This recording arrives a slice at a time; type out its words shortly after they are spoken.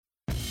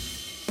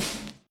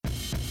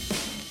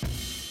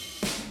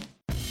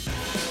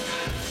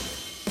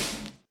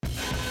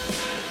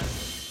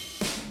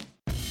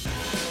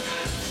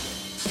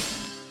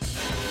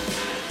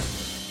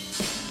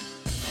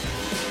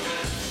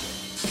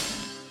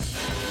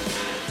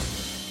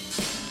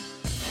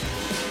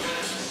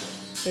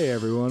Hey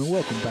everyone,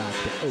 welcome back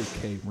to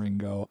OK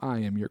Ringo. I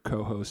am your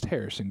co-host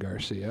Harrison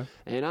Garcia.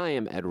 And I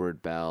am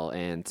Edward Bell,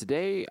 and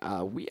today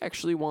we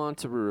actually want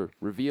to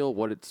reveal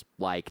what it's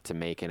like to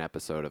make an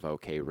episode of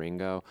OK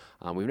Ringo.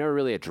 We've never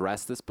really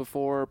addressed this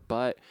before,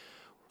 but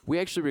we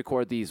actually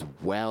record these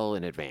well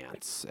in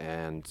advance,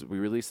 and we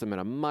release them at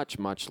a much,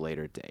 much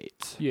later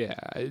date. Yeah,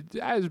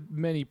 as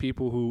many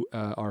people who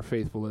are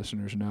faithful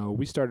listeners know,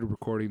 we started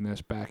recording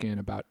this back in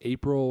about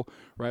April,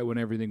 right when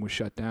everything was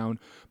shut down,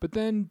 but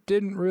then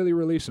didn't really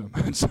release them.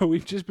 And so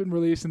we've just been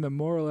releasing them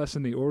more or less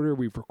in the order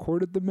we've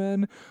recorded them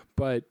in,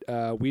 but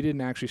we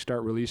didn't actually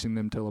start releasing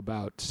them till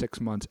about 6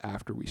 months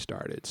after we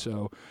started.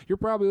 So you're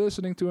probably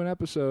listening to an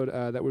episode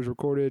that was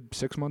recorded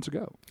 6 months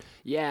ago.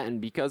 Yeah, and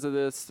because of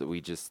this,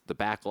 the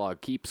backlog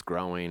keeps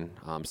growing,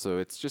 so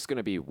it's just going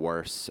to be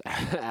worse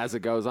as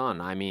it goes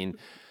on. I mean,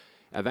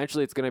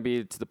 eventually it's going to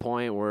be to the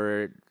point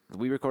where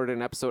we recorded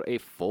an episode a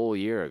full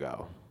year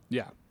ago.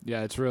 Yeah,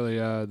 it's really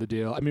the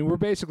deal. I mean, we're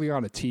basically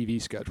on a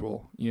TV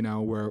schedule,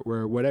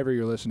 where whatever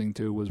you're listening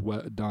to was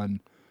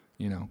done,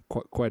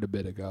 quite a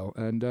bit ago.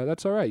 And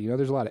that's all right.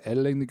 There's a lot of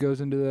editing that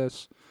goes into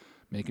this,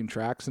 making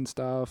tracks and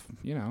stuff,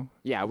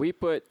 Yeah, we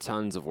put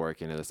tons of work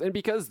into this. And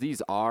because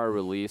these are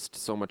released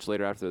so much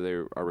later after they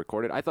are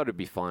recorded, I thought it'd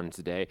be fun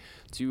today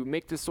to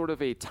make this sort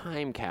of a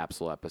time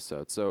capsule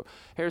episode. So,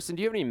 Harrison,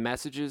 do you have any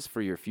messages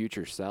for your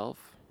future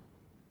self?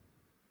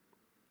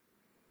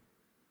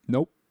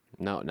 Nope.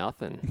 No,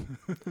 nothing.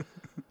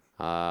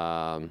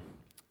 Well,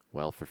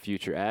 for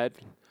future Ed,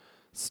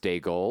 stay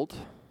gold.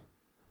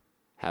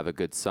 Have a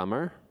good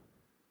summer.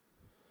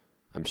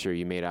 I'm sure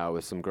you made out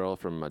with some girl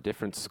from a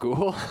different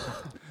school.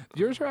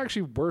 Yours are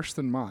actually worse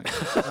than mine.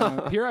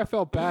 Here I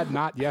felt bad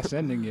not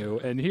yes-ending you,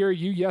 and here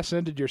you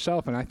yes-ended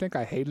yourself, and I think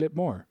I hated it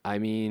more. I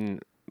mean,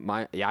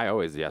 I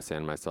always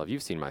yes-end myself.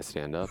 You've seen my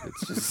stand-up.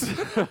 It's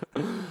just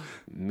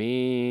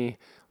me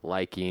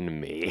liking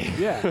me.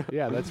 Yeah,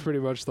 that's pretty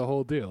much the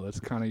whole deal.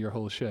 That's kind of your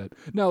whole shit.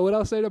 No, what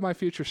I'll say to my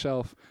future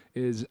self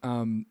is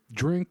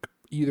drink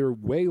either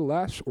way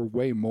less or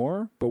way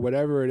more, but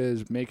whatever it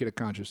is, make it a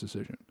conscious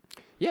decision.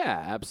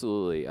 Yeah,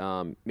 absolutely.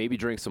 Maybe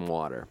drink some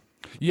water.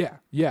 Yeah.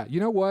 You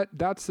know what?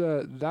 That's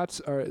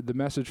the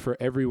message for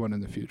everyone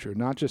in the future,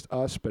 not just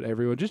us, but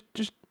everyone.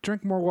 Just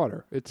drink more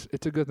water. It's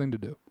a good thing to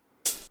do.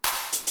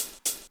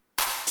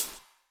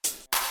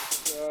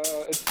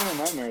 It's been a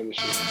nightmare this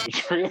year.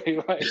 It's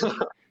really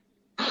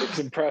it's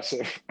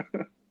impressive.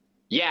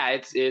 Yeah,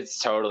 it's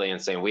totally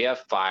insane. We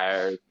have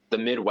fire. The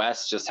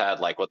Midwest just had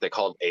what they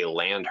called a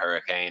land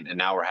hurricane, and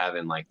now we're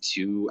having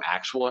 2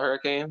 actual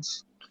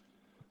hurricanes.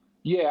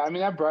 Yeah, I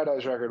mean, that Bright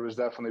Eyes record was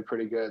definitely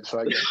pretty good. So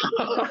I guess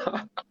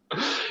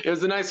it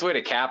was a nice way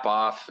to cap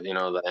off,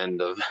 the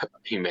end of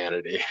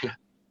humanity.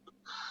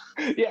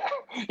 Yeah,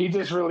 he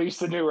just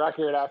released a new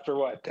record after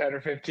 10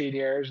 or 15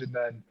 years, and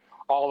then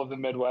all of the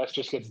Midwest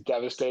just gets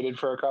devastated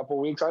for a couple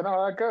weeks. I know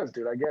how that goes,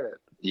 dude. I get it.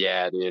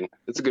 Yeah, dude.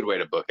 It's a good way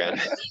to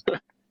bookend.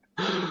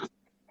 It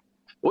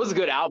was a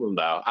good album,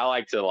 though. I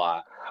liked it a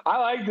lot. I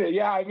liked it.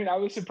 Yeah, I mean, I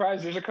was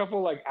surprised. There's a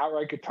couple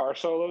outright guitar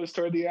solos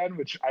toward the end,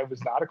 which I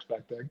was not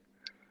expecting.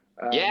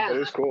 Yeah, but it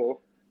was cool.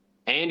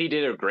 And he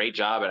did a great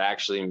job at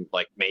actually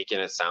making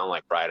it sound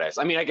like Bright Eyes.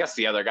 I mean, I guess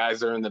the other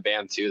guys are in the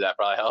band too. That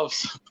probably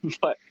helps.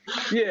 But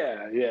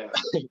yeah.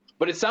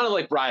 But it sounded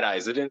like Bright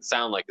Eyes. It didn't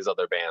sound like his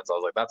other bands. I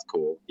was like, that's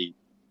cool.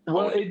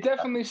 Well, it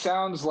definitely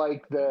sounds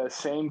like the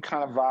same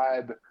kind of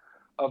vibe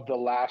of the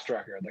last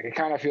record. It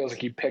kind of feels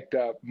like he picked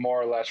up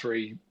more or less where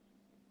he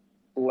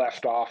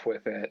left off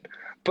with it.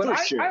 But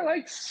I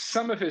liked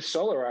some of his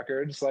solo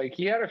records.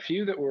 He had a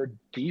few that were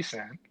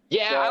decent.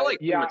 Yeah, I like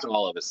pretty much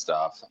all of his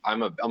stuff.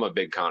 I'm a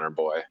big Connor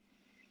boy.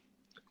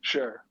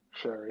 Sure.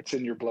 It's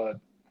in your blood.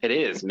 It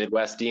is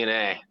Midwest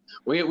DNA.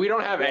 We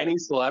don't have any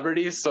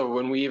celebrities, so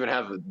when we even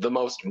have the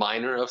most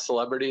minor of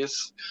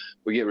celebrities,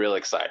 we get real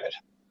excited.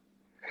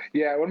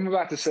 Yeah, what I'm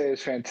about to say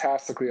is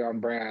fantastically on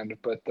brand,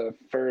 but the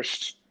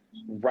first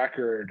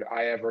record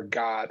I ever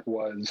got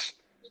was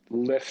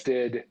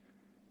Lifted,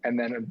 and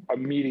then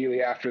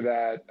immediately after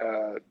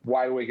that,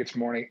 Wide Awake It's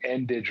Morning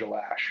and Digital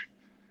Ash.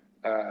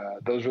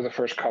 Those were the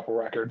first couple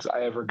records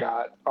I ever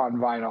got on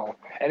vinyl.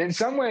 And in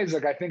some ways,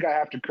 I think I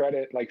have to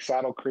credit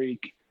Saddle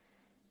Creek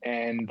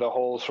and the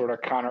whole sort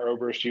of Conor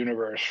Oberst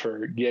universe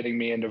for getting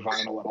me into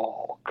vinyl at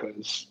all,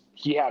 because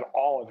he had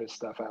all of his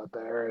stuff out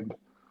there. And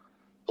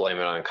blame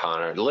it on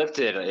Connor.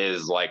 Lifted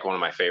is one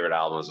of my favorite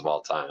albums of all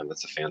time.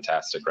 That's a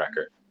fantastic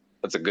record.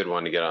 That's a good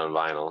one to get on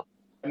vinyl.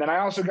 And then I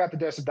also got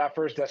that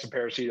first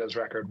Desaparecidos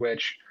record,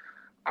 which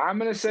I'm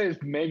going to say is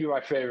maybe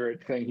my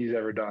favorite thing he's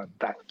ever done,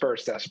 that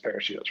first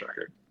Desaparecidos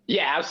record.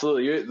 Yeah,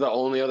 absolutely. You're the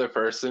only other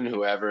person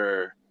who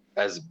ever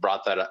has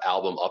brought that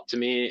album up to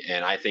me,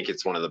 and I think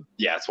it's one of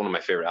my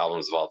favorite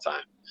albums of all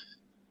time.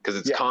 Because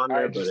it's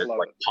Connor, but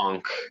it's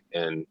punk,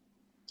 and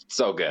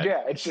so good.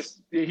 Yeah, it's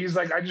just, he's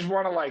I just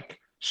want to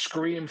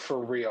scream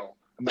for real.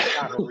 I'm not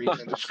have a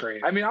reason to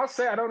scream. I mean, I'll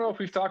say, I don't know if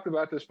we've talked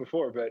about this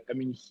before, but I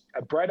mean,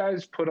 Bright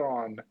Eyes put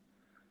on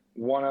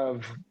one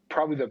of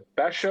probably the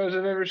best shows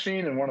I've ever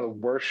seen and one of the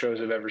worst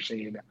shows I've ever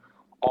seen,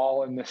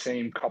 all in the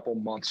same couple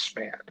months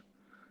span.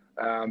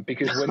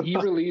 Because when he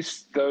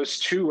released those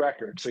two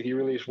records, so he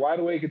released Wide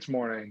Awake It's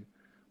Morning,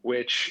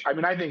 which, I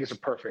mean, I think is a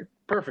perfect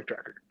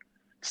record.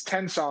 It's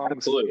 10 songs.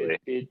 Absolutely.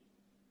 It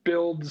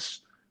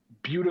builds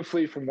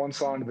beautifully from one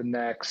song to the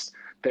next.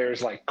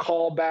 There's like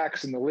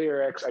callbacks in the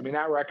lyrics. I mean,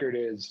 that record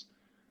is,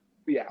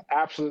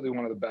 absolutely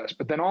one of the best.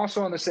 But then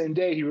also on the same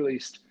day, he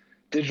released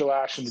Digital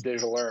Ash and the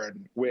Digital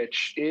Urn,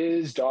 which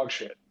is dog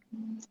shit.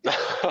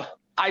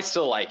 I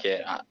still like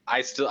it.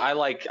 I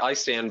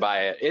stand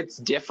by it. It's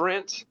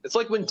different. It's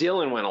like when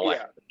Dylan went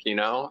electric, you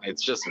know?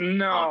 It's just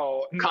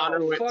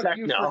Connor went fuck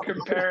techno. You for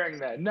comparing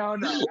that. No,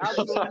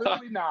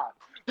 absolutely not.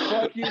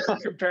 Fuck you for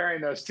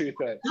comparing those two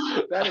things.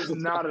 That is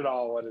not at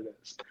all what it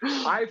is.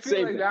 I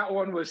feel like that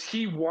one was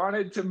he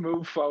wanted to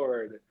move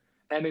forward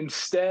and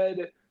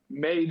instead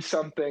made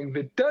something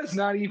that does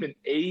not even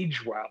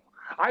age well.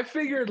 I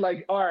figured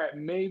like, all right,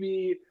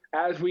 maybe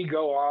as we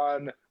go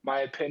on,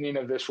 my opinion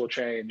of this will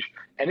change.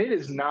 And it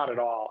is not at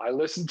all. I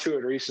listened to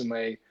it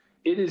recently.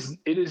 It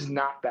is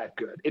not that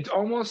good. It's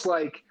almost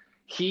like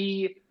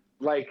he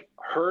like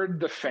heard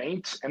The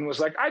Faint and was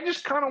like, I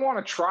just kind of want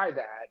to try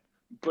that.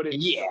 But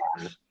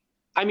it's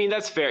I mean,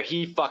 that's fair.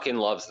 He fucking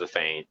loves The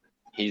Faint.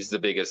 He's the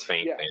biggest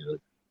Faint fan.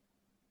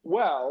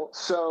 Well,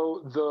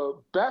 so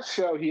the best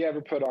show he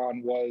ever put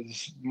on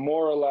was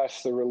more or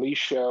less the release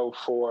show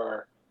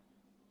for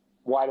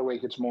Wide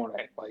Awake It's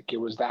Morning. Like, it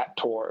was that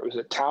tour. It was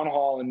at Town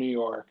Hall in New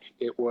York.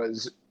 It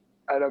was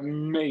an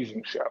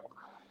amazing show.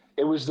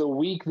 It was the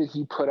week that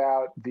he put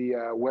out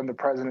the When the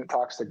President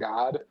Talks to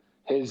God,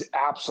 his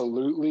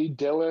Absolutely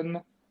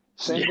Dylan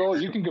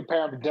single. You can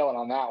compare him to Dylan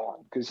on that one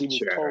because he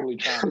was totally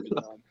trying to be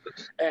Dylan.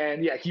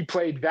 And he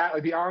played that.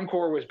 Like, the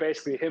encore was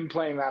basically him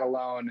playing that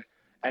alone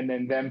and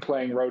then them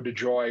playing Road to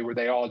Joy, where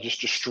they all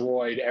just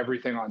destroyed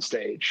everything on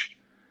stage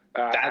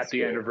at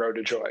the end of Road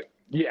to Joy.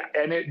 Yeah,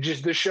 and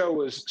the show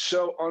was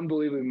so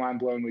unbelievably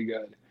mind-blowingly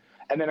good.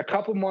 And then a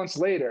couple months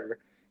later,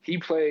 he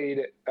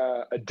played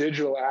a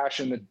Digital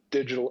Ash and the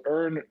Digital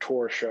Urn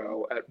tour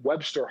show at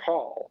Webster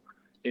Hall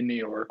in New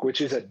York,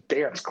 which is a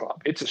dance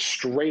club. It's a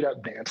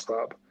straight-up dance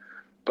club.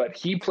 But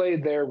he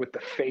played there with the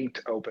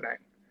Faint opening.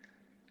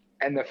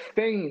 And the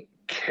thing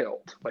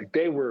killed. Like,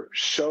 they were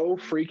so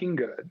freaking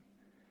good.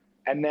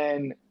 And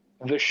then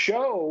the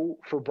show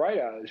for Bright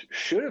Eyes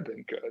should have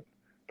been good.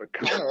 But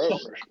Conor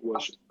Oberst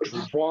was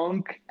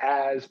drunk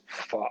as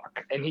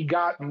fuck. And he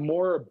got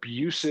more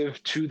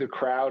abusive to the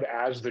crowd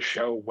as the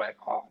show went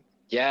on.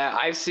 Yeah,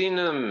 I've seen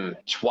him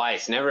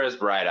twice, never as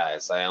Bright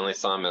Eyes. I only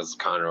saw him as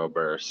Conor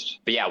Oberst.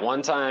 But yeah,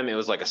 one time it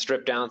was like a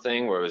stripped down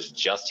thing where it was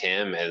just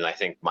him and I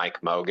think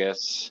Mike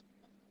Mogus.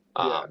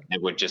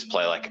 It would just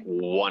play like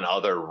one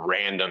other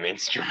random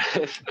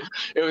instrument.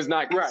 It was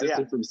not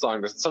consistent from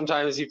song to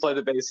sometimes you play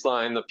the bass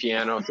line, the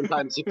piano,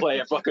 sometimes you play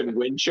a fucking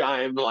wind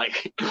chime.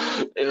 Like,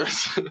 it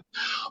was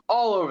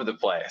all over the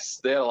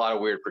place. They had a lot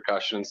of weird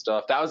percussion and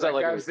stuff. That guy's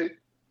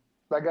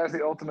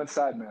the ultimate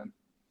sideman.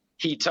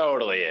 He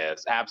totally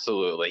is.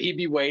 Absolutely. He'd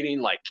be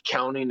waiting, like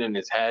counting in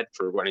his head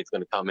for when he's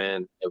going to come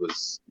in. It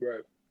was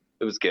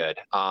good.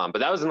 But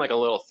that was in like a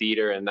little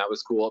theater and that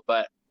was cool.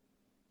 But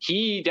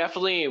he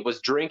definitely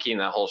was drinking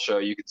that whole show.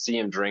 You could see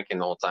him drinking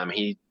the whole time.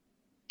 He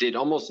did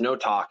almost no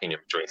talking in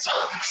between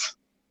songs.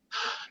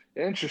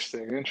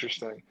 Interesting.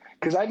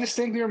 Because I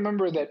distinctly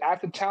remember that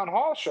at the Town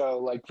Hall show,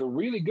 like the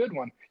really good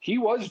one, he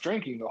was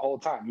drinking the whole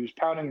time. He was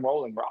pounding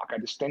Rolling Rock. I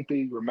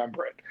distinctly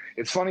remember it.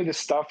 It's funny the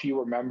stuff you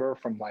remember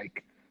from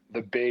like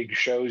the big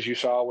shows you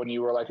saw when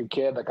you were like a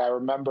kid. Like, I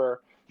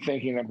remember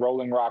thinking that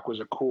Rolling Rock was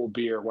a cool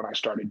beer when I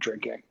started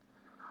drinking.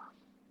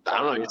 I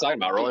don't know what you're talking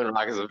about. Rolling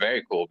Rock is a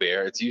very cool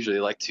beer. It's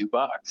usually like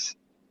 $2.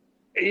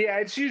 Yeah,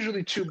 it's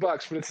usually $2,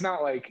 but it's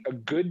not like a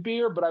good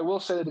beer. But I will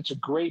say that it's a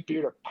great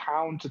beer to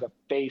pound to the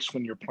face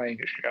when you're playing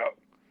a show.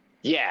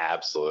 Yeah,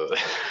 absolutely.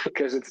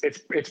 Because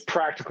it's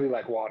practically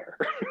like water.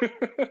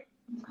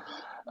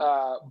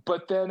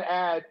 But then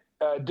at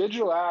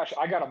Digital Ash,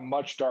 I got a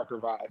much darker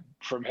vibe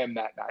from him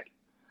that night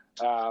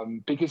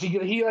because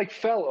he like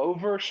fell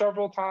over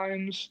several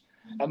times.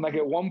 And like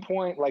at one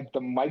point, like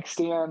the mic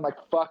stand like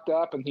fucked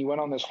up, and he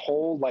went on this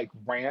whole like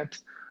rant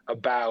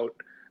about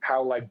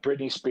how like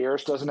Britney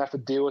Spears doesn't have to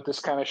deal with this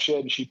kind of shit,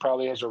 and she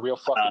probably has a real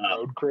fucking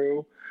road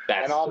crew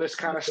and all this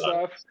kind of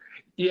stuff.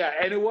 Yeah,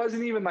 and it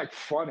wasn't even like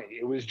funny;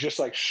 it was just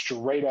like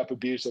straight up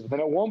abusive. And then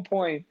at one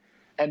point,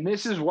 and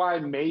this is why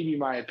maybe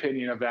my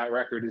opinion of that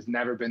record has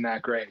never been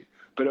that great,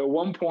 but at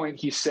one point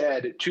he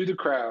said to the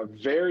crowd,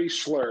 very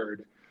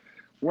slurred,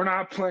 "We're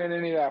not playing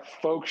any of that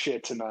folk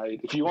shit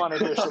tonight. If you want to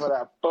hear some of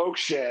that folk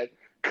shit,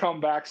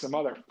 come back some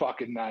other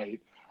fucking night."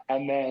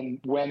 And then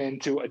went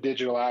into a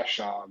Digital Ash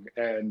song.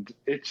 And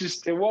it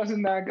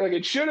wasn't that good. Like,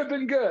 it should have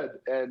been good.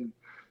 And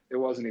it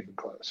wasn't even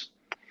close.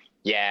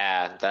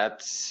 Yeah,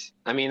 that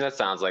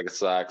sounds like it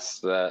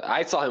sucks.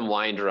 I saw him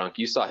wine drunk.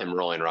 You saw him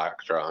Rolling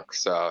Rock drunk.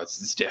 So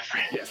it's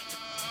different. Yeah.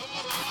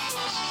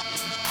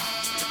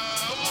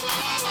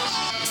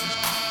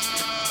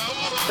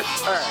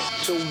 All right,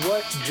 so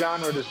what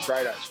genre does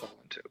Bright Eyes fall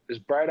into? Is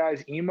Bright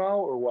Eyes emo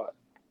or what?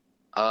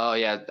 Oh,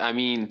 yeah. I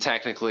mean,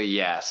 technically,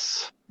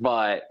 yes.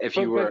 But if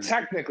you were but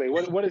technically,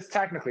 what does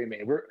technically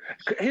mean?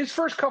 His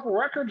first couple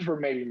records were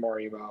maybe more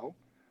emo,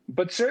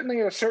 but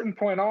certainly at a certain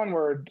point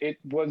onward, it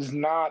was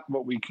not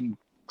what we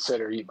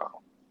consider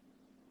emo.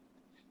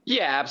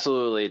 Yeah,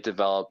 absolutely. It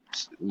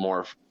developed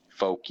more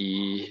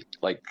folky,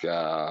 like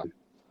what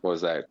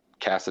was that,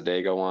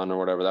 Casadega one or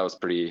whatever? That was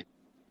pretty.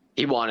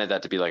 He wanted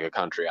that to be like a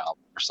country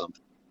album or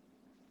something.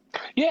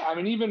 Yeah, I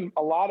mean, even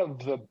a lot of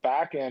the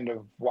back end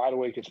of Wide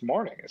Awake It's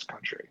Morning is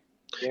country.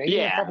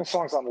 Even a couple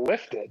songs on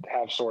Lifted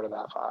have sort of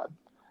that vibe.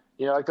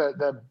 Like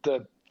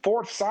the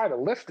fourth side of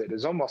Lifted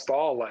is almost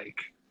all like,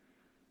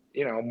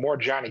 more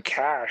Johnny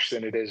Cash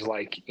than it is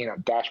like,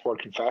 Dashboard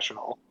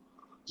Confessional.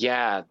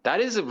 Yeah, that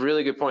is a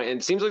really good point.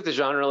 And it seems like the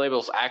genre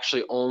labels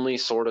actually only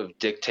sort of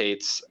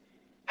dictates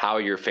how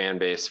your fan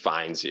base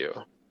finds you.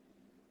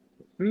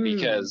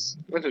 Because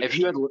if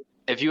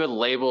you had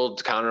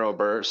labeled Conor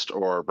Oberst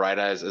or Bright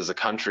Eyes as a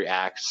country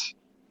act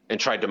and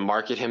tried to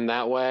market him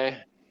that way,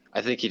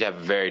 I think he'd have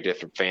a very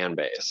different fan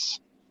base.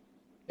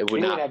 He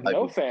would have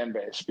no fan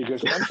base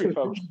because country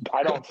folks,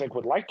 I don't think,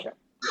 would like him.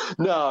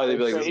 No, they'd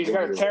be like, he's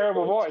got a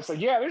terrible voice.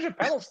 Like, yeah, there's a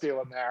pedal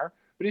steel in there,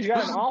 but he's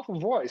got an awful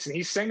voice, and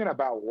he's singing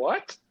about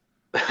what?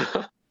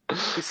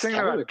 He's singing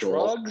about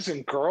drugs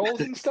and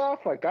girls and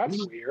stuff. Like,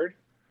 that's weird.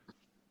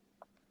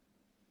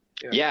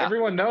 Yeah.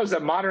 Everyone knows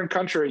that modern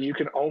country, you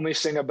can only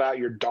sing about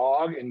your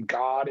dog and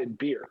God and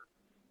beer.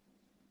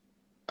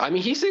 I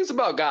mean, he sings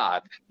about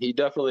God. He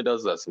definitely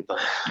does that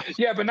sometimes.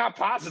 Yeah, but not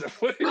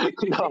positively.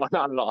 No,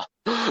 not at all.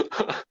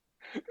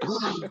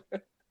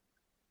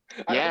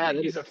 I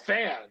think he's a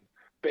fan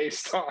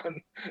based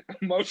on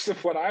most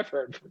of what I've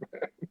heard from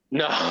him.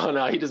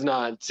 No, he does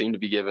not seem to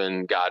be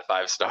giving God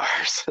 5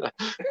 stars. Yeah,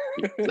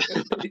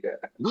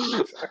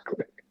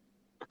 exactly.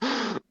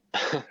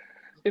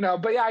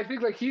 But yeah, I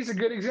think like he's a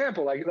good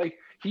example. Like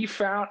he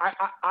found.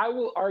 I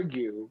will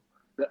argue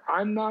that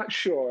I'm not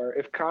sure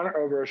if Conor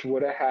Oberst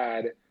would have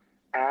had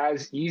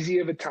as easy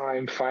of a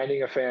time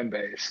finding a fan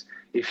base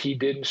if he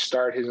didn't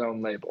start his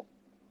own label.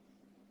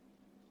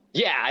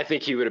 Yeah, I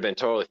think he would have been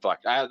totally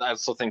fucked. I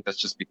also think that's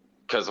just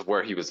because of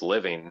where he was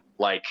living.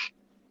 Like,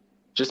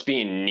 just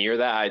being near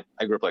that,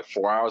 I grew up like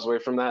 4 hours away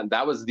from that.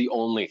 That was the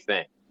only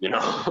thing,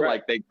 Right.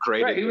 Like they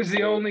created. Right, he was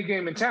the only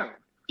game in town.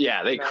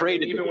 Yeah, they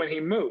created. Even when he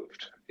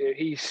moved,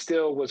 he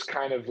still was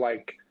kind of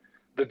like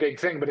the big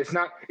thing. But it's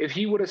not. If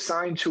he would have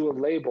signed to a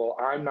label,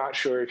 I'm not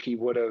sure if he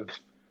would have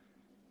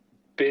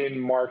been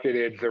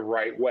marketed the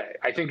right way.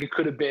 I think it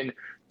could have been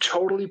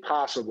totally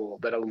possible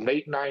that a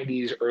late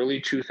 90s, early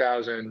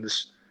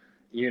 2000s,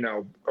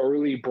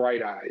 early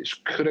Bright Eyes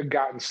could have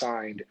gotten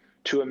signed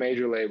to a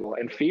major label,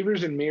 and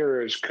Fevers and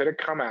Mirrors could have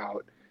come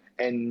out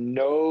and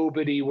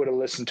nobody would have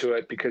listened to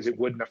it because it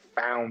wouldn't have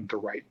found the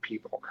right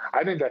people.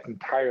 I think that's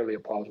entirely a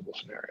plausible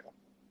scenario.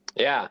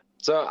 Yeah.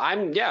 So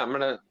I'm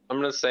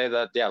gonna say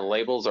that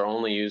labels are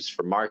only used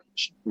for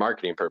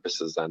marketing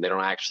purposes. Then they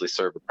don't actually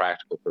serve a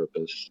practical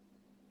purpose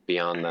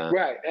beyond that.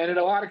 Right. And in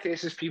a lot of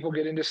cases, people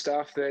get into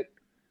stuff that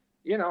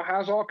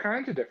has all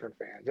kinds of different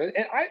fans. And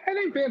I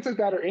think bands like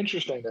that are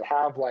interesting that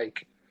have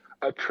like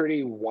a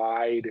pretty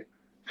wide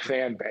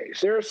fan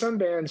base. There are some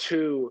bands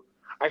who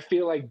I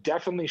feel like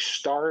definitely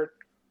start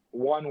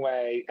one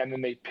way and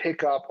then they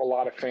pick up a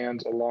lot of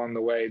fans along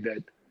the way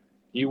that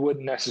you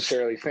wouldn't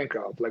necessarily think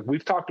of. Like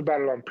we've talked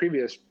about it on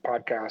previous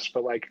podcasts,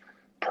 but like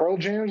Pearl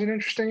Jam is an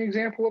interesting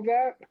example of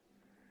that.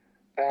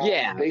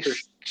 They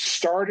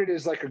started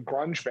as like a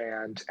grunge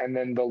band, and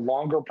then the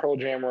longer Pearl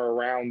Jam were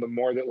around, the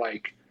more that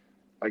like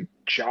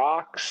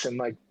jocks and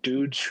like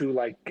dudes who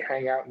like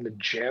hang out in the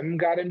gym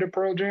got into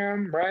Pearl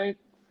Jam, right?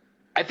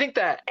 I think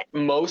that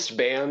most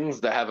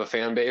bands that have a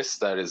fan base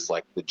that is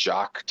like the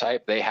jock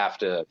type, they have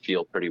to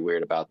feel pretty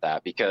weird about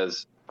that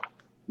because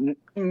the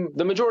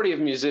majority of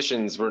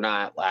musicians were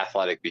not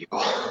athletic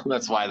people.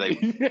 That's why they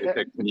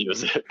picked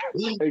music.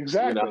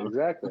 Exactly,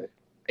 exactly.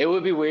 It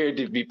would be weird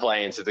to be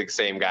playing to the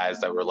same guys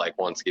that were like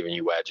once giving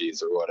you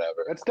wedgies or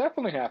whatever. That's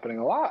definitely happening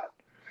a lot.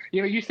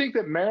 You think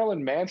that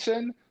Marilyn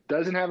Manson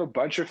doesn't have a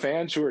bunch of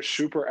fans who are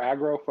super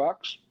aggro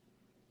fucks?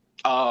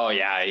 Oh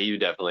yeah, you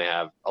definitely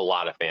have a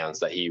lot of fans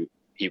that he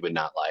would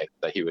not like,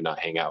 that he would not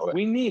hang out with.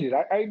 We need it.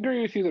 I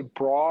agree with you that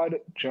broad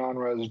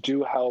genres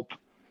do help,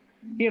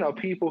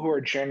 people who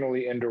are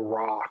generally into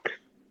rock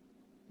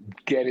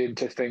get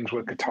into things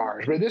with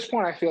guitars. But at this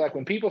point, I feel like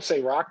when people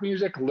say rock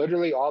music,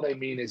 literally all they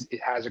mean is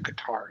it has a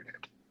guitar in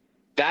it.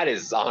 That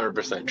is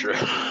 100% true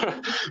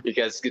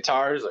because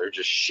guitars are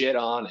just shit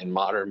on in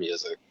modern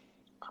music.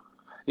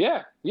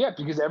 Yeah,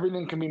 because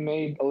everything can be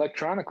made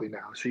electronically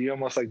now, so you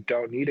almost like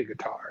don't need a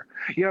guitar.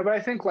 But I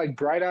think like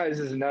Bright Eyes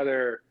is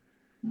another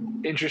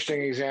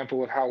interesting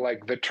example of how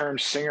like the term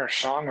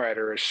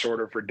singer-songwriter is sort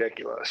of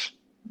ridiculous.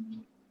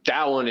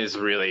 That one is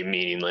really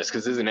meaningless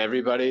because isn't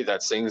everybody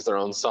that sings their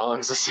own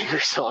songs a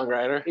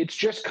singer-songwriter? It's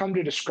just come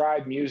to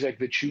describe music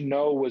that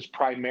was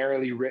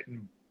primarily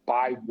written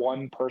by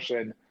one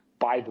person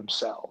by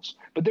themselves.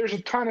 But there's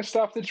a ton of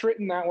stuff that's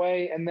written that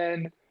way and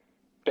then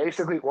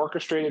basically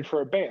orchestrated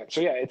for a band.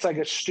 So yeah, it's like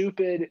a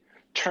stupid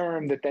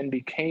term that then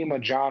became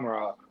a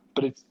genre,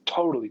 but it's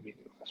totally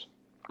meaningless.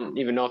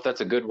 even know if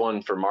that's a good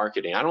one for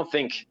marketing. I don't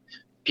think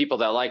people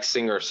that like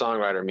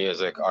singer-songwriter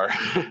music are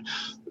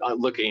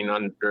looking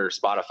under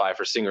Spotify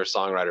for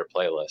singer-songwriter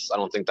playlists. I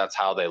don't think that's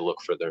how they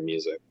look for their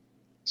music.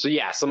 So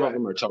yeah, some of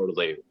them are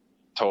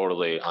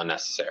totally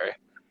unnecessary.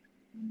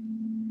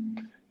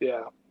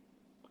 Yeah.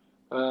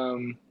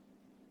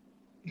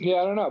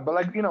 Yeah, I don't know. But,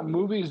 like, you know,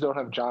 movies don't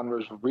have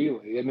genres,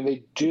 really. I mean,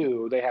 they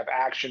do. They have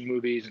action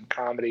movies and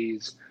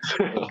comedies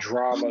and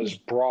dramas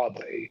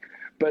broadly.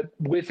 But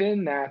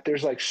within that,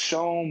 there's, like,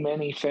 so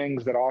many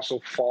things that also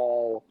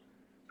fall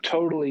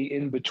totally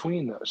in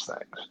between those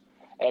things.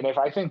 And if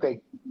I think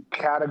they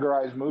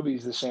categorize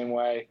movies the same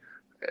way,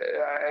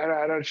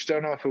 I just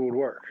don't know if it would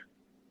work.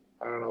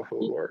 I don't know if it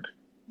would work.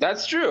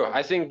 That's true.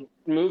 I think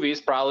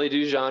movies probably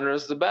do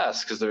genres the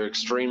best because they're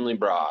extremely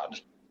broad.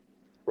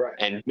 Right.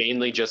 And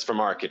mainly just for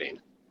marketing.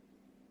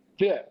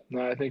 Yeah,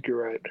 no, I think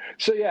you're right.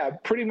 So, yeah,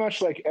 pretty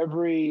much like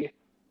every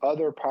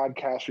other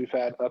podcast we've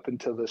had up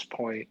until this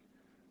point,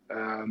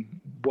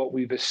 what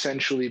we've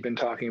essentially been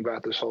talking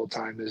about this whole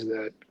time is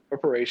that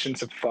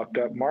corporations have fucked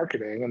up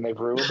marketing and they've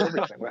ruined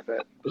everything with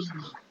it.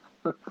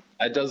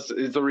 It's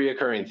a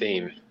reoccurring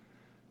theme.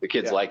 The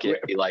kids like it.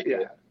 You like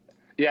it.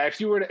 Yeah,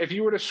 if you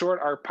were to sort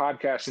our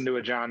podcast into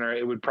a genre,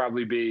 it would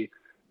probably be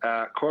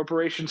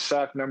corporations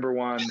suck, number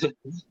one.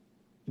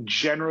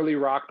 Generally,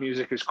 rock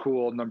music is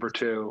cool, number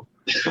two.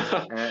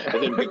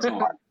 And then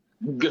guitar.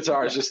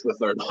 Guitar is just the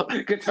third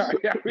one. Guitar,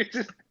 yeah,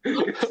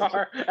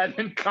 guitar, and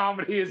then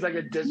comedy is like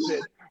a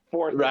distant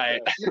fourth.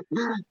 Right.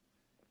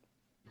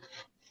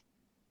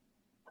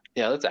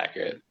 Yeah, that's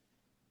accurate.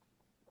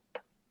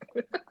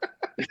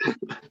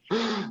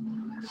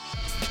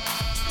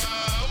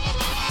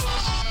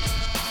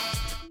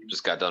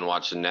 Just got done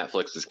watching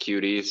Netflix's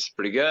Cuties.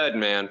 Pretty good,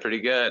 man.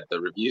 Pretty good.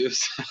 The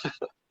reviews.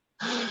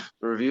 The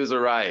reviews are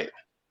right.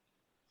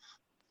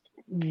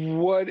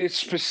 What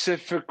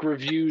specific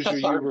reviews are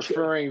you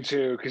referring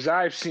to? Because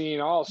I've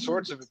seen all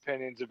sorts of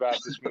opinions about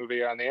this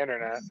movie on the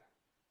internet.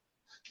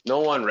 No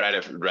one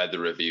read the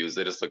reviews.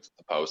 They just looked at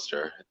the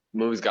poster. The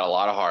movie's got a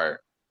lot of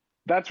heart.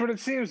 That's what it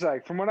seems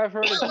like. From what I've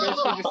heard, it's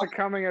basically just a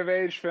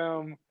coming-of-age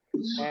film,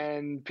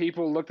 and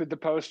people looked at the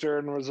poster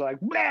and was like,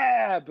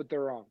 "Bah!" but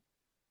they're wrong.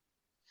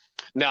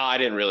 No, I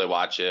didn't really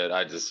watch it.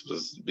 I just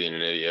was being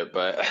an idiot.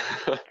 But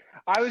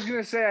I was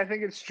gonna say, I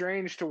think it's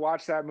strange to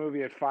watch that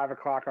movie at 5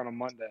 o'clock on a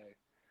Monday.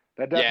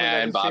 That definitely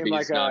and doesn't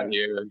Bobby's seem like not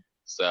here,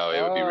 so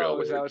it would be real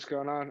weird. Is that what's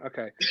going on?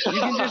 Okay,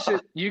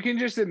 you can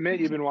just admit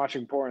you've been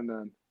watching porn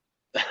then.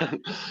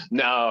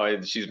 No,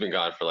 she's been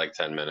gone for like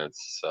 10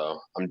 minutes, so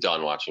I'm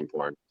done watching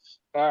porn.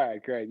 All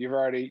right, great. You've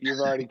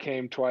already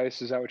came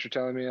twice. Is that what you're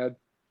telling me, Ed?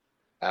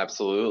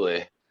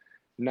 Absolutely.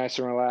 Nice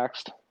and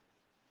relaxed.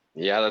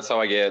 Yeah, that's how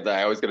I get.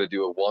 I always got to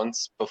do it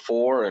once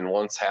before and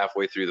once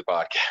halfway through the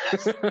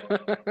podcast.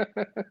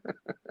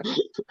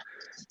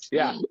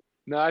 Yeah,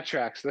 no, that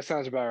tracks. That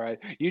sounds about right.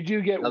 You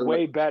do get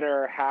way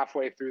better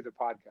halfway through the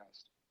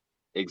podcast.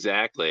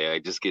 Exactly. I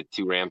just get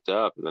too ramped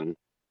up and then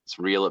just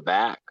reel it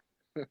back.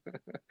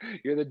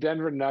 You're the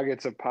Denver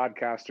Nuggets of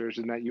podcasters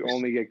in that you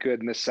only get good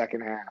in the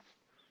second half.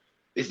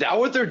 Is that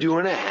what they're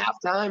doing at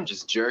halftime?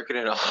 Just jerking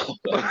it off?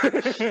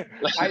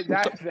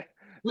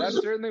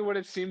 That's certainly what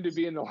it seemed to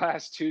be in the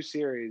last two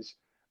series.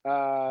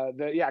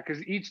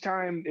 Because each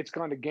time it's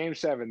gone to Game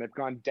 7, they've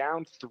gone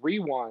down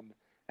 3-1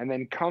 and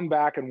then come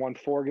back and won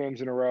 4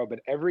 games in a row.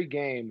 But every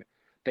game,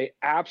 they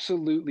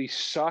absolutely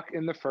suck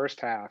in the first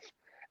half.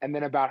 And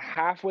then about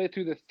halfway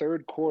through the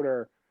third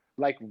quarter,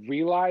 like,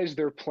 realize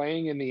they're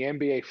playing in the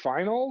NBA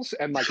Finals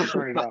and, like,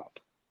 turn it up.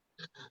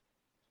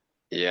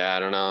 Yeah, I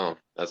don't know.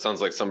 That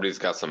sounds like somebody's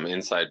got some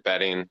inside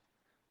betting,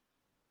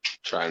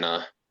 trying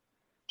to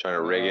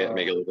rig it,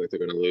 make it look like they're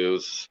going to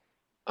lose.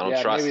 I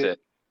don't trust it.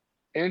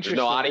 There's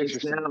no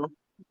audience now.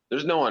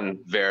 There's no one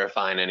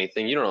verifying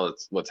anything. You don't know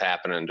what's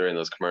happening during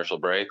those commercial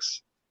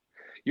breaks.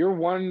 You're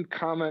one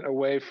comment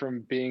away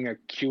from being a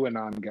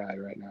QAnon guy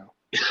right now.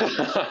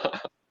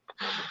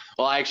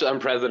 Well, actually, I'm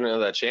president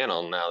of that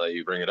channel now that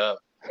you bring it up.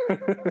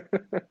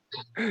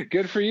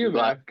 Good for you,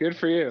 man. Good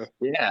for you.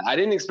 Yeah, I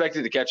didn't expect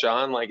it to catch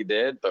on like it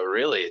did, but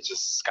really, it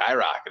just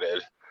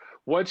skyrocketed.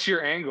 What's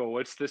your angle?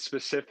 What's the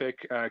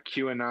specific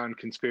QAnon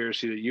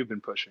conspiracy that you've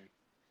been pushing?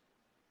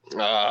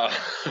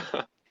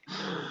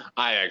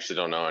 I actually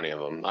don't know any of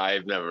them.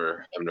 I've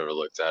never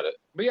looked at it.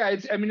 But yeah,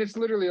 it's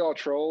literally all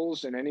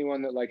trolls, and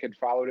anyone that like had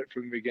followed it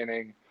from the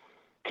beginning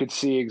could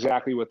see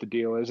exactly what the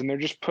deal is. And they're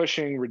just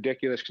pushing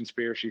ridiculous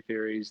conspiracy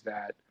theories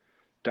that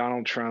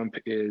Donald Trump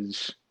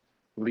is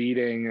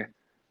leading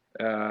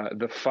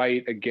the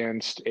fight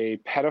against a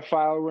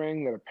pedophile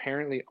ring that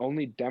apparently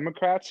only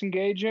Democrats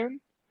engage in.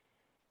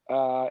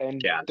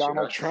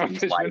 Donald Trump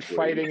has been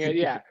fighting it.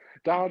 Yeah,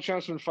 Donald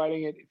Trump's been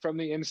fighting it from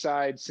the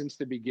inside since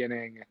the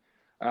beginning.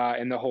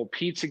 And the whole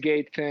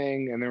Pizzagate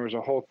thing, and there was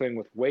a whole thing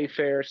with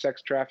Wayfair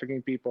sex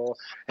trafficking people.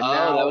 And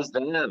now that was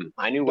them.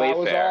 I knew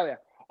Wayfair.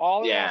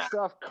 All of that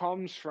stuff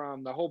comes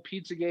from the whole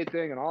Pizzagate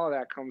thing, and all of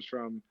that comes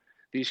from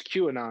these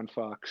QAnon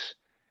fucks.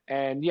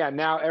 And yeah,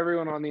 now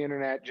everyone on the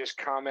internet just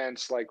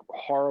comments like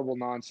horrible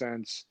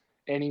nonsense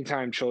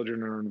anytime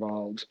children are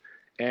involved.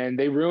 and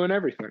they ruin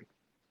everything.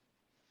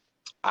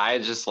 I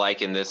just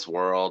like in this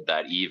world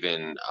that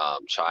even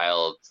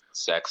child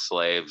sex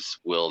slaves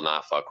will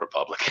not fuck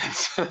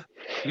Republicans.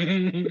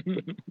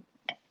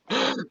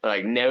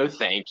 Like, no,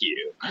 thank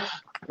you.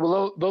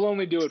 Well, they'll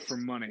only do it for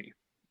money.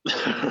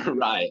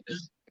 Right.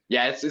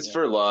 Yeah, it's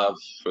for love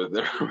with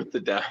the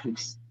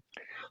Dems.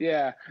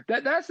 Yeah,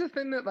 that's the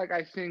thing that like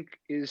I think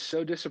is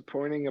so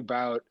disappointing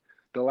about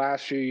the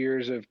last few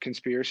years of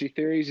conspiracy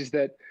theories is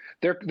that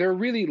they're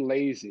really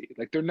lazy.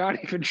 Like they're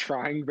not even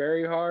trying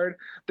very hard.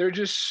 They're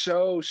just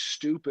so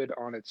stupid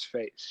on its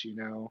face, you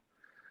know.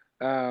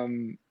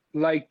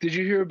 Like, did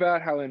you hear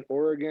about how in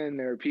Oregon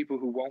there are people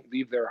who won't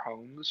leave their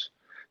homes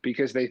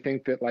because they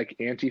think that like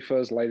Antifa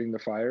is lighting the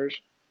fires?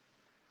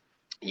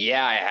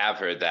 Yeah, I have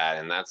heard that,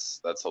 and that's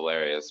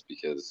hilarious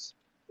because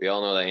we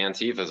all know that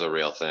Antifa is a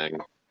real thing.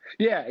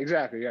 Yeah,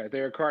 exactly. Yeah,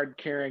 they're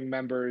card-carrying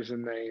members,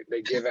 and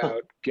they give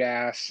out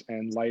gas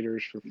and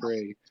lighters for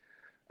free.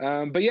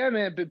 But yeah,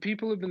 man. But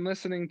people have been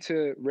listening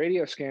to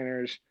radio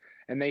scanners,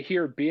 and they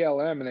hear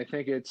BLM, and they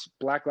think it's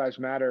Black Lives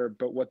Matter.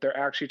 But what they're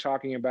actually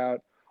talking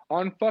about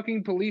on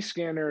fucking police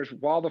scanners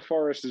while the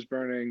forest is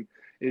burning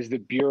is the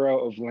Bureau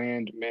of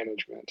Land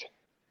Management.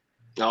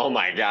 Oh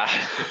my God!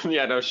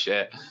 Yeah, no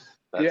shit.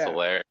 That's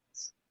hilarious.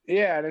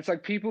 Yeah, and it's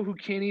like people who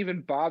can't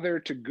even bother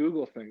to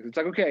Google things. It's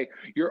like, okay,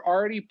 you're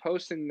already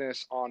posting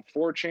this on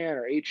 4chan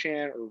or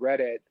 8chan or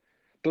Reddit.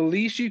 The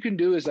least you can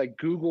do is like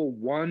Google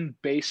one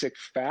basic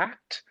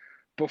fact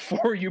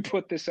before you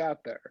put this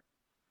out there.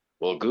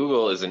 Well,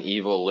 Google is an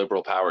evil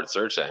liberal powered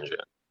search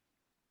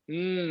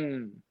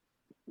engine.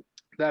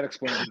 That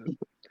explains it.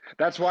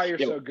 That's why you're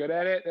so good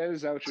at it.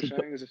 Is that what you're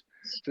saying? Is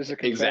this a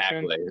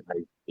confession?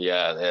 Exactly.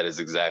 Yeah, that is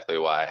exactly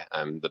why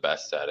I'm the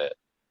best at it.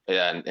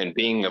 Yeah, and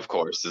Bing, of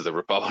course, is a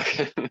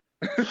Republican.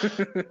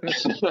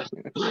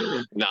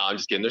 No, I'm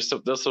just kidding. There's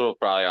this will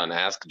probably on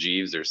Ask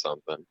Jeeves or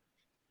something.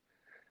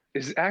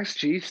 Is Ask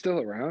Jeeves still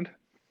around?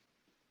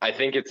 I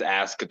think it's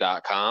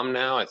ask.com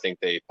now. I think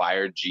they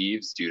fired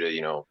Jeeves due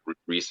to,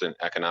 recent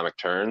economic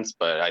turns,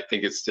 but I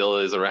think it still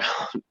is around.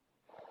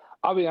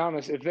 I'll be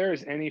honest, if there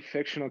is any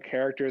fictional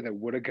character that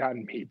would have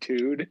gotten me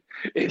too'd,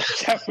 it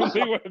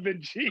definitely would have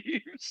been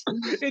Jeeves.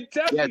 It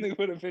definitely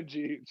would have been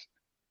Jeeves.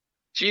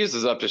 Jeeves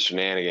is up to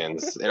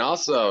shenanigans. And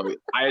also,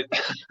 I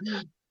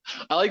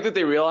like that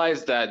they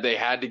realized that they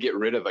had to get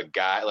rid of a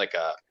guy, like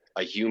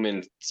a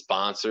human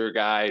sponsor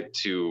guy,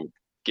 to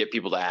get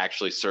people to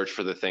actually search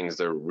for the things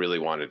they really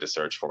wanted to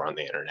search for on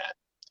the internet.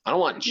 I don't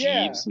want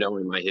Jeeves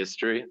knowing my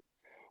history.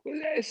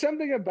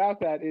 Something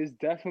about that is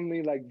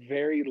definitely like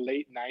very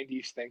late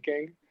 90s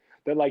thinking,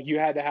 that like you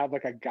had to have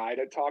like a guy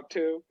to talk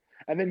to.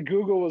 And then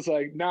Google was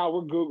like, nah,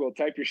 we're Google.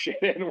 Type your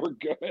shit in. We're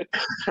good.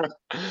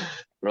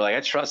 We're like, I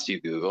trust you,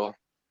 Google.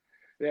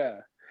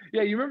 Yeah.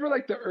 Yeah. You remember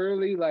like the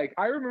early, like,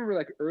 I remember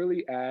like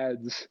early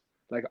ads,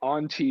 like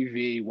on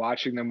TV,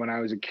 watching them when I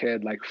was a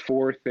kid, like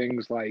for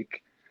things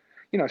like,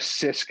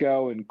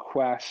 Cisco and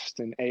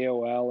Quest and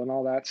AOL and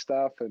all that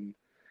stuff. And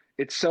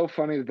it's so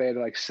funny that they had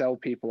to like sell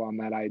people on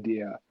that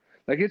idea.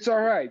 Like, it's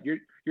all right.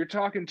 You're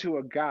talking to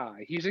a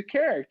guy. He's a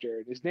character.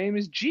 And his name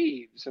is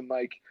Jeeves. And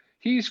like,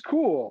 he's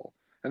cool.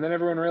 And then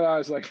everyone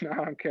realized like, no,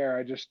 I don't care.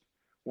 I just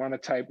want to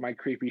type my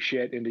creepy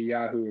shit into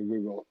Yahoo or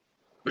Google.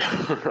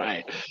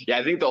 Right. Yeah,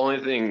 I think the only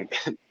thing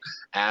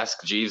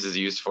Ask Jeeves is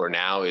used for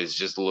now is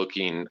just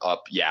looking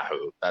up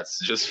Yahoo. That's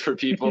just for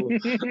people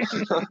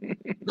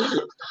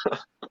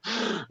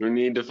who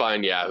need to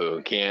find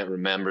Yahoo, can't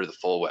remember the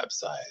full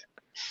website.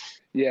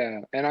 Yeah,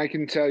 and I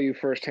can tell you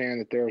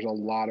firsthand that there's a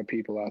lot of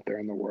people out there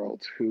in the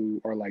world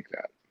who are like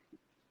that.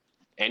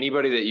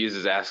 Anybody that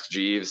uses Ask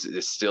Jeeves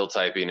is still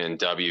typing in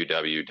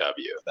www.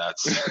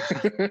 That's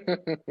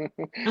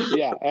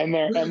yeah, and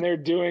they're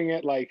doing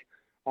it like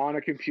on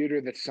a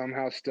computer that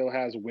somehow still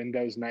has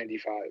Windows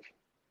 95.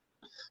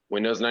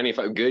 Windows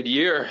 95, good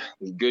year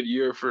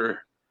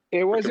for.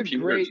 It was a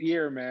great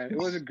year, man. It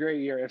was a great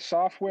year. If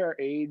software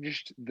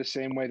aged the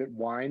same way that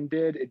wine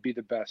did, it'd be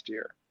the best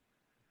year.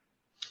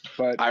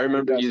 But I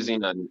remember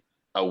using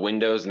a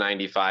Windows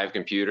 95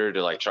 computer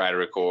to like try to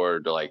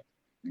record like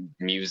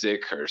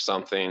music or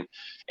something,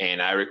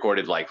 and I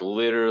recorded like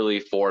literally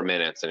 4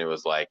 minutes, and it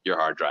was like, your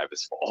hard drive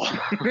is full.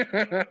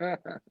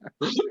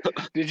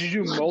 Did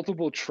you do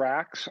multiple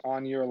tracks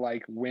on your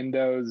like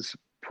Windows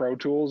Pro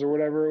Tools or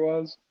whatever it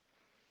was?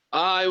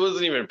 It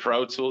wasn't even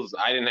Pro Tools.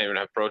 I didn't even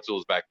have Pro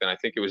Tools back then. I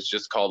think it was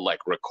just called like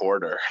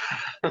Recorder.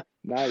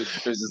 Nice.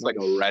 It was just like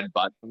a red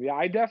button. Yeah,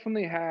 I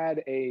definitely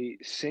had a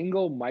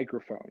single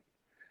microphone.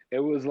 It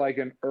was like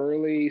an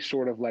early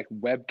sort of like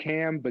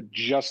webcam, but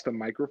just the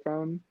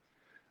microphone.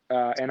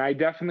 And I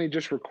definitely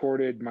just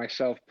recorded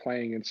myself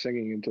playing and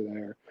singing into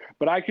there.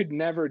 But I could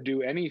never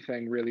do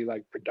anything really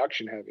like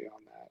production heavy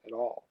on that at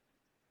all.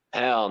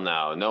 Hell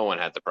no. No one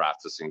had the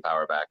processing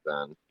power back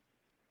then.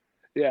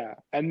 Yeah.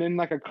 And then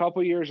like a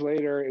couple years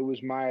later, it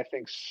was my, I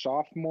think,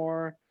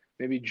 sophomore,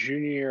 maybe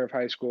junior year of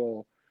high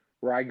school,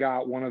 where I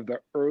got one of the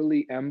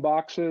early M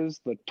boxes,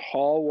 the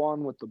tall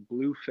one with the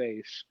blue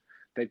face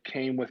that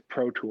came with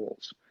Pro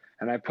Tools.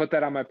 And I put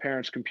that on my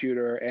parents'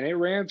 computer, and it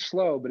ran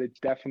slow, but it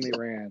definitely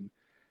ran.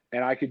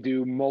 and I could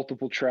do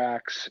multiple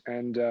tracks,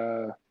 and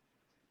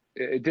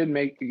it didn't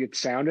make it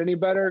sound any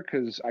better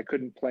because I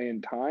couldn't play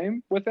in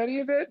time with any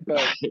of it.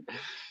 But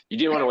you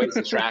didn't want to waste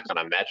a track on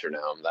a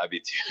metronome. That'd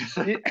be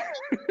too.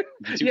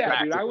 Too yeah,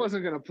 practical. Dude, I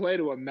wasn't gonna play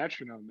to a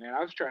metronome, man. I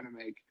was trying to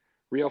make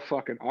real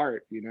fucking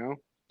art, you know?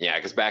 Yeah,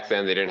 because back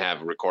then they didn't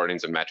have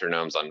recordings of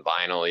metronomes on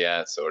vinyl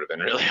yet, so it would have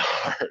been really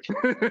hard.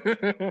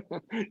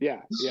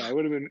 yeah, it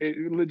would have been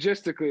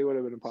logistically it would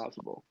have been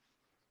impossible.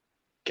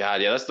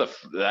 God, yeah,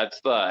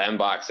 that's the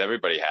M-Box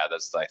everybody had.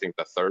 That's I think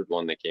the third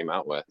one they came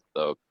out with,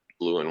 the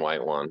blue and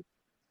white one.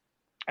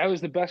 That was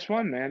the best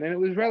one, man, and it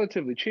was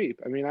relatively cheap.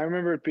 I mean, I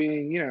remember it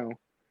being, a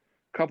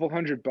couple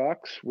 $100,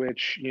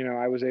 which,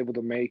 I was able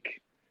to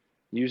make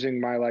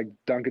using my like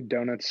Dunkin'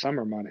 Donuts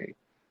summer money.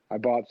 I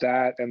bought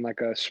that and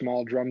like a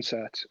small drum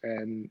set,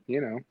 and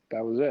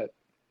that was it.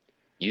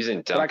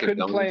 Using Dunkin' but I couldn't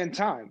Donuts. play in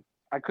time.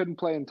 I couldn't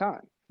play in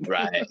time.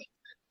 Right.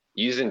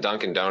 Using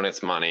Dunkin'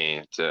 Donuts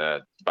money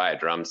to buy a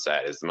drum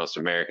set is the most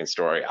American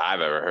story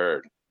I've ever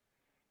heard.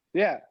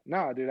 Yeah,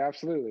 no, dude,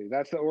 absolutely.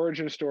 That's the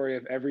origin story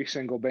of every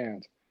single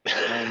band.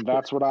 And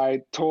that's what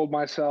I told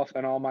myself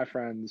and all my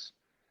friends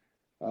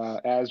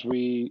as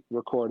we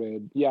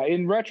recorded. Yeah,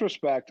 in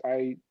retrospect,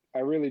 I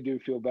really do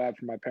feel bad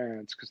for my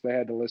parents because they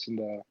had to listen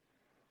to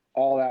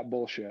all that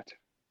bullshit.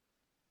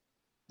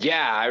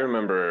 Yeah, I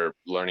remember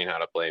learning how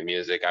to play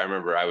music. I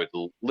remember I would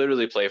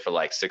literally play for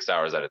like 6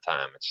 hours at a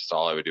time. It's just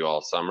all I would do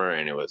all summer,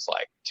 and it was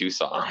like 2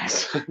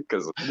 songs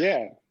because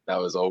that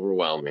was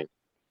overwhelming.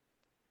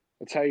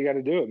 That's how you got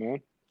to do it,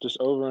 man. Just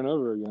over and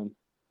over again.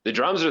 The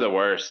drums are the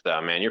worst, though,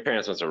 man. Your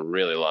parents must have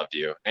really loved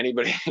you.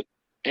 Anybody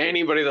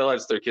that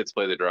lets their kids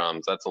play the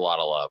drums, that's a lot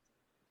of love.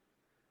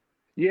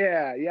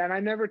 Yeah, and I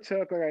never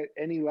took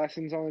any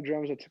lessons on the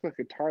drums. I took like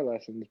guitar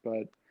lessons,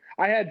 but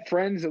I had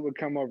friends that would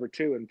come over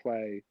too and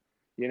play.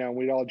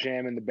 We'd all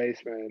jam in the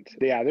basement.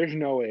 Yeah, there's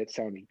no way it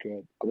sounded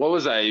good. What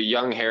was that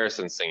young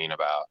Harrison singing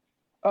about?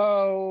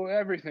 Oh,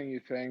 everything you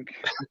think.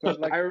 But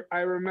I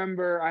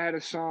remember I had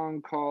a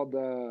song called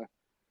The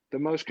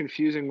Most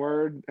Confusing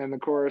Word, and the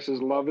chorus is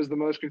 "Love is the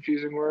most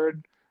confusing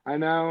word." I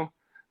know.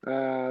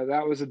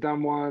 That was a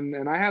dumb one.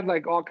 And I had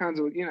like all kinds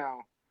of,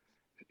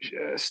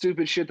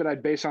 stupid shit that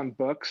I'd base on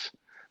books.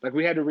 Like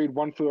we had to read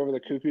One Flew Over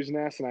the Cuckoo's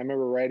Nest, and I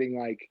remember writing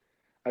like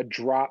a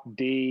drop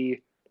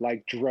D,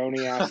 like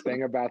drony ass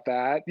thing about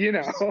that,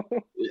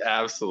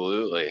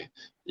 Absolutely.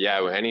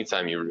 Yeah,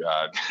 anytime you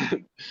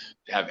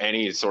have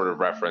any sort of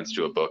reference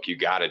to a book, you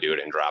got to do it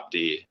in drop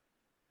D.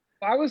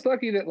 I was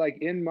lucky that like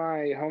in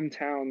my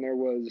hometown there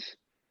was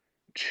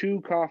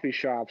 2 coffee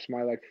shops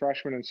my like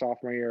freshman and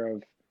sophomore year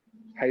of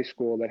high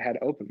school that had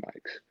open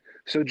mics.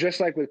 So just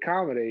like with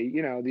comedy,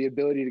 the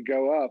ability to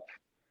go up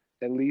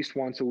at least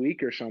once a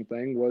week or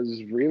something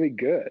was really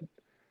good.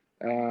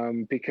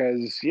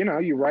 Because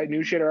you write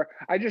new shit, or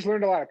I just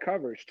learned a lot of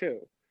covers too.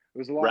 It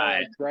was a lot of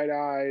like Bright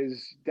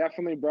Eyes,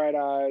 definitely Bright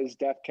Eyes,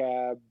 Death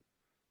Cab,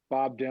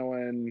 Bob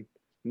Dylan,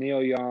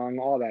 Neil Young,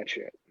 all that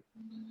shit.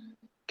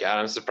 God,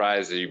 I'm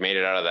surprised that you made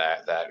it out of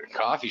that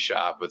coffee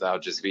shop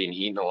without just being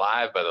eaten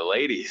alive by the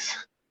ladies.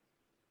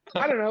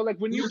 I don't know, like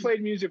when you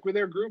played music, were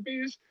there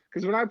groupies?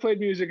 Because when I played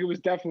music, it was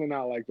definitely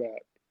not like that.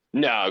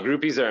 No,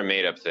 groupies are a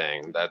made-up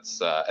thing.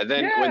 That's and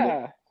then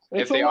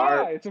it's a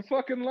lie. It's a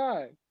fucking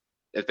lie.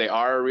 If they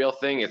are a real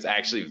thing, it's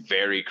actually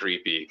very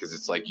creepy because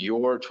it's like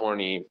you're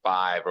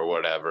 25 or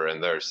whatever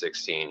and they're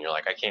 16. You're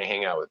like, I can't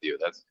hang out with you.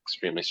 That's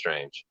extremely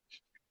strange.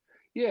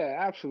 Yeah,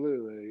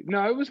 absolutely.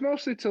 No, it was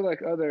mostly to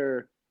like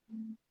other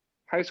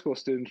high school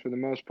students for the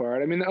most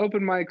part. I mean, the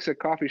open mics at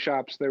coffee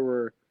shops, there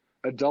were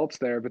adults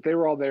there, but they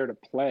were all there to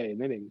play and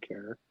they didn't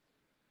care.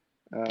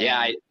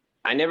 Yeah,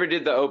 I never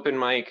did the open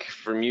mic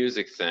for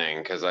music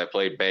thing because I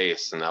played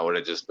bass and that would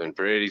have just been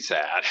pretty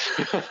sad.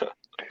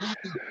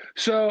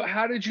 So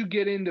how did you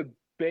get into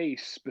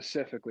bass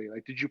specifically?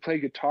 Like, did you play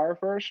guitar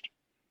first?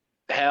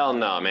 Hell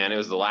no, man. It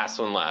was the last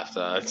one left.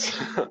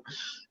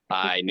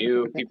 I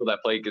knew people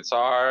that played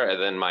guitar,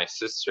 and then my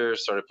sister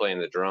started playing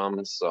the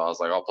drums, so I was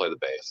like, I'll play the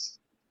bass.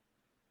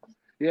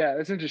 Yeah,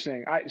 that's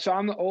interesting. So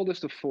I'm the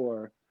oldest of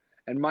 4,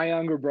 and my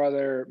younger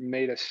brother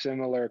made a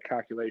similar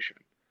calculation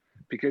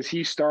because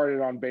he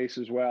started on bass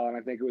as well, and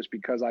I think it was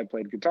because I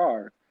played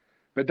guitar.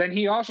 But then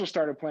he also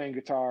started playing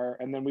guitar,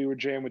 and then we would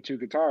jam with 2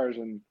 guitars,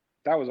 and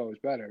that was always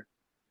better.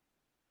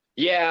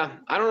 Yeah,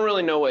 I don't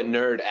really know what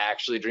nerd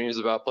actually dreams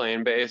about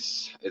playing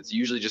bass. It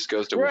usually just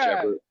goes to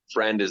whichever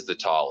friend is the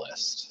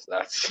tallest.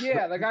 That's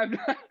yeah. Like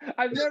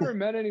I've never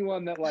met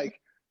anyone that like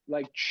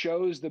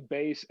chose the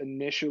bass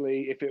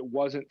initially if it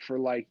wasn't for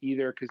like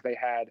either because they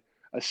had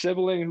a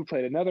sibling who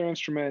played another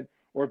instrument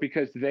or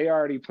because they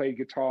already played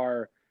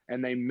guitar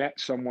and they met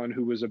someone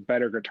who was a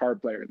better guitar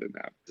player than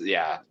them.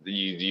 Yeah,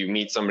 you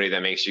meet somebody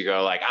that makes you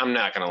go like, I'm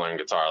not going to learn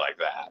guitar like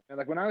that. And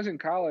like when I was in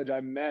college, I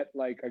met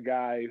like a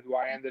guy who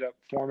I ended up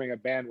forming a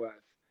band with.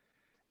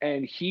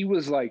 And he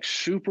was like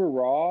super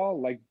raw,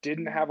 like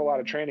didn't have a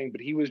lot of training,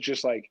 but he was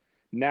just like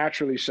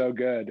naturally so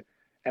good.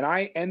 And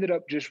I ended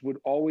up just would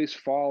always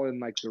fall in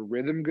like the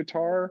rhythm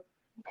guitar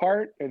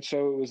part. And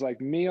so it was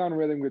like me on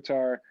rhythm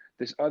guitar,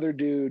 this other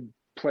dude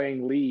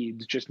playing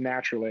leads just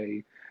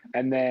naturally,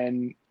 and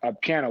then a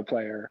piano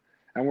player.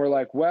 And we're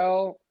like,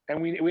 well,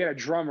 and we had a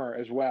drummer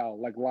as well,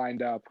 like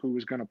lined up, who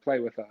was going to play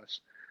with us.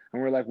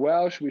 And we're like,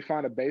 well, should we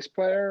find a bass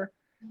player?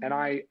 And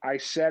I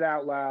said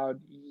out loud,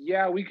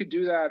 yeah, we could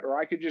do that, or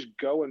I could just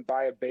go and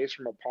buy a bass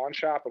from a pawn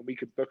shop and we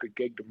could book a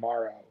gig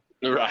tomorrow.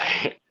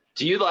 Right.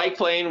 Do you like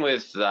playing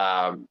with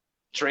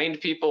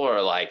trained people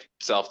or like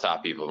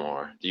self-taught people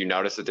more? Do you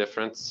notice a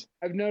difference?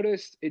 I've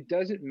noticed it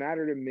doesn't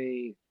matter to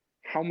me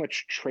how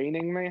much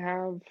training they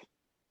have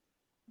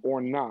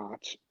or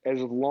not,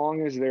 as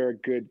long as they're a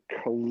good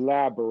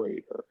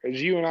collaborator. As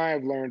you and I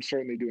have learned,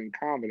 certainly doing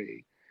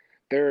comedy,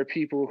 there are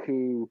people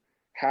who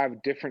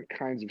have different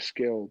kinds of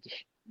skills.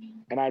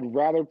 And I'd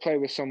rather play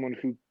with someone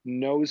who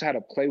knows how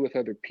to play with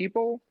other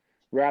people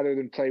rather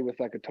than play with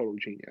like a total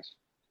genius.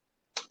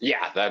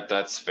 Yeah,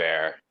 that's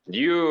fair.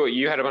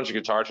 You had a bunch of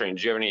guitar training.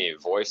 Did you have any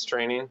voice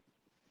training?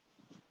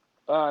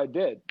 I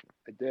did.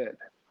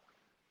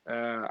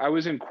 I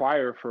was in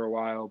choir for a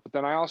while, but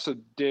then I also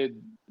did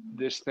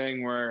this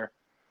thing where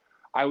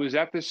I was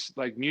at this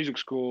like music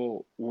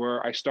school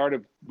where I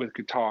started with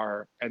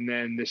guitar, and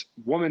then this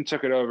woman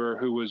took it over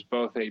who was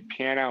both a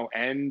piano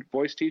and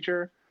voice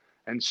teacher.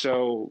 And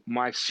so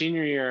my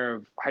senior year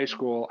of high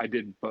school, I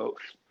did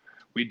both.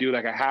 We do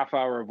like a half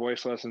hour of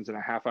voice lessons and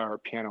a half hour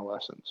of piano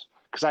lessons,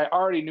 because I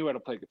already knew how to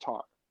play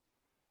guitar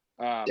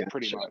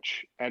pretty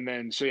much. And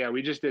then, so yeah,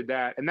 we just did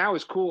that. And that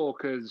was cool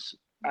because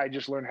I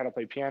just learned how to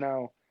play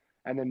piano,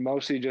 and then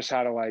mostly just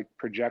how to like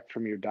project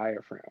from your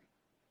diaphragm.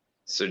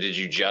 So did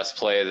you just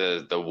play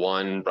the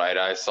one Bright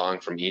Eyes song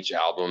from each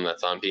album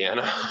that's on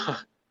piano?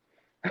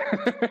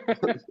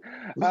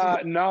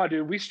 No,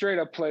 dude, we straight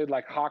up played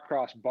like hot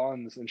cross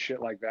buns and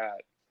shit like that.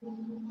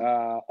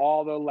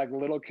 All the like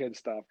little kid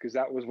stuff, because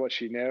that was what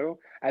she knew.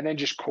 And then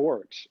just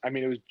chords. I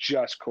mean, it was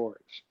just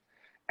chords.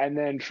 And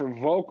then for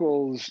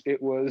vocals,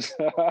 it was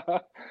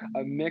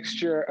a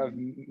mixture of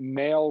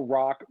male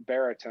rock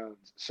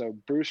baritones. So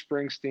Bruce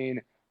Springsteen,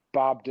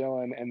 Bob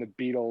Dylan, and the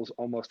Beatles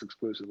almost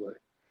exclusively.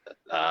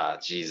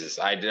 Jesus,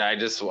 I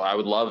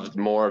would love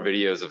more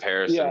videos of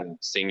Harrison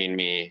singing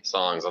me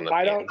songs on the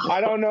piano.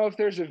 I don't know if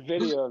there's a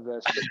video of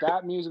this, but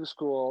that music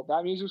school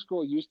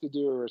used to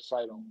do a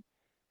recital,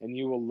 and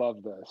you will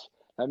love this.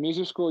 That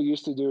music school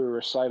used to do a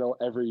recital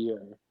every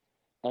year.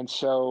 And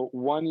so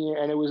one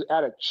year, and it was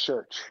at a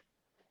church,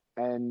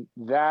 and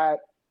that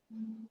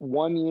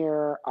one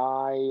year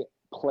I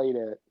played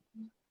it,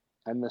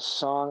 and the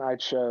song I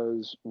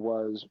chose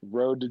was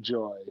Road to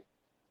Joy.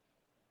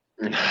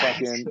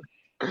 Fucking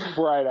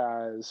Bright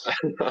Eyes.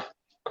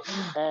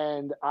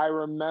 And I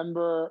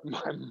remember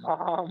my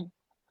mom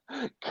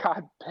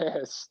got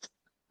pissed,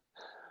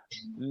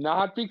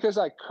 not because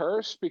I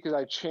cursed, because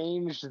I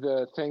changed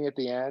the thing at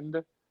the end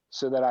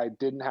so that I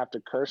didn't have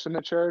to curse in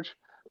the church,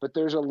 but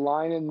there's a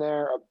line in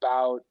there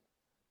about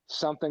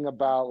something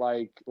about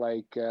like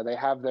they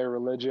have their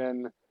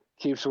religion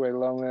keeps away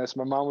loneliness.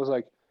 My mom was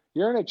like,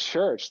 "You're in a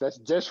church, that's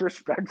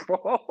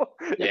disrespectful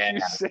if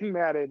you sing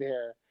that in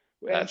here."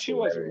 And she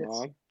wasn't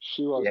wrong.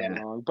 She wasn't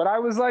wrong. But I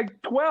was like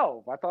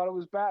 12. I thought it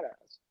was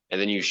badass. And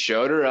then you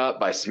showed her up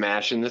by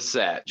smashing the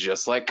set,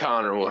 just like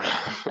Connor would.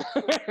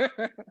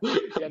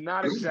 Yeah,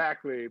 not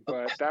exactly,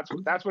 but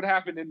that's what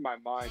happened in my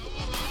mind.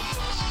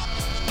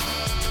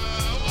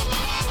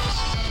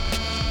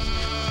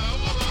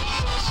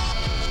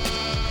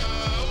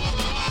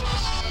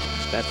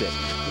 That's it.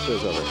 The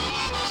show's over.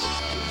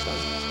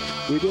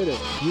 We did it.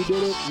 You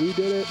did it. We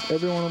did it.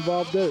 Everyone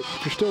involved did it.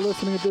 If you're still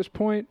listening at this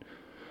point,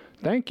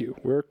 thank you.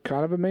 We're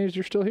kind of amazed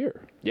you're still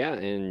here. Yeah,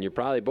 and you're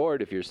probably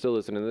bored if you're still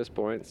listening to this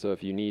point. So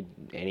if you need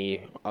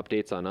any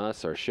updates on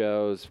us, our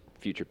shows,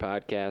 future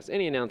podcasts,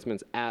 any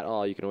announcements at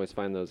all, you can always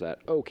find those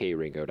at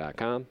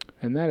okringo.com.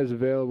 And that is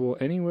available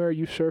anywhere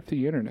you surf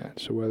the internet.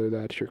 So whether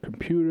that's your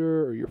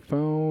computer or your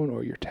phone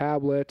or your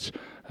tablets,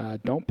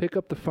 don't pick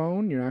up the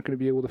phone. You're not going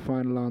to be able to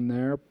find it on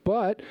there.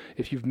 But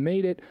if you've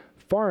made it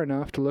far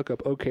enough to look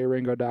up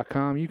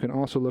okringo.com, you can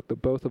also look the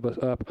both of us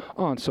up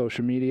on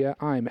social media.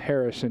 I'm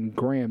Harrison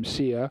Graham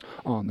Sia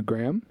on the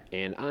gram.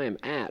 And I'm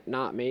at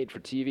Not Made for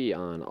TV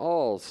on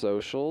all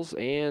socials.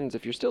 And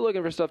if you're still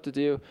looking for stuff to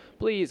do,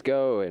 please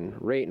go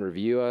and rate and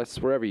review us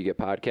wherever you get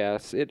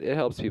podcasts. It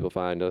helps people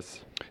find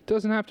us. It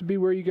doesn't have to be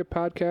where you get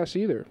podcasts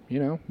either. You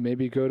know,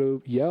 maybe go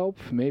to Yelp,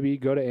 maybe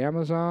go to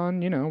Amazon,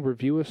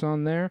 review us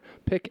on there.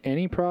 Pick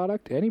any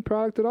product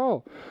at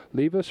all.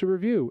 Leave us a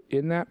review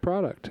in that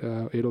product.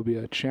 It'll be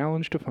a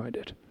challenge to find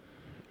it.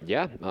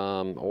 Yeah,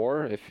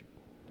 or if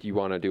you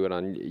want to do it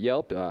on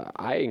Yelp,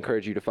 I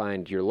encourage you to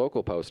find your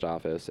local post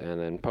office and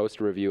then post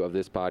a review of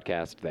this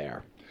podcast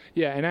there.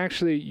 Yeah, and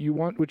actually,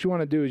 what you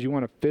want to do is you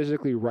want to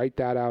physically write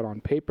that out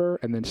on paper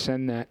and then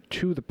send that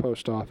to the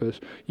post office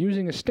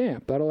using a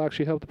stamp. That'll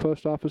actually help the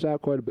post office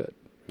out quite a bit.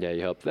 Yeah,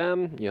 you help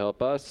them, you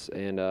help us,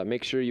 and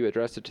make sure you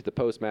address it to the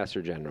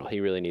Postmaster General. He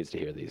really needs to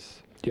hear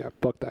these. Yeah,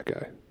 fuck that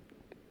guy.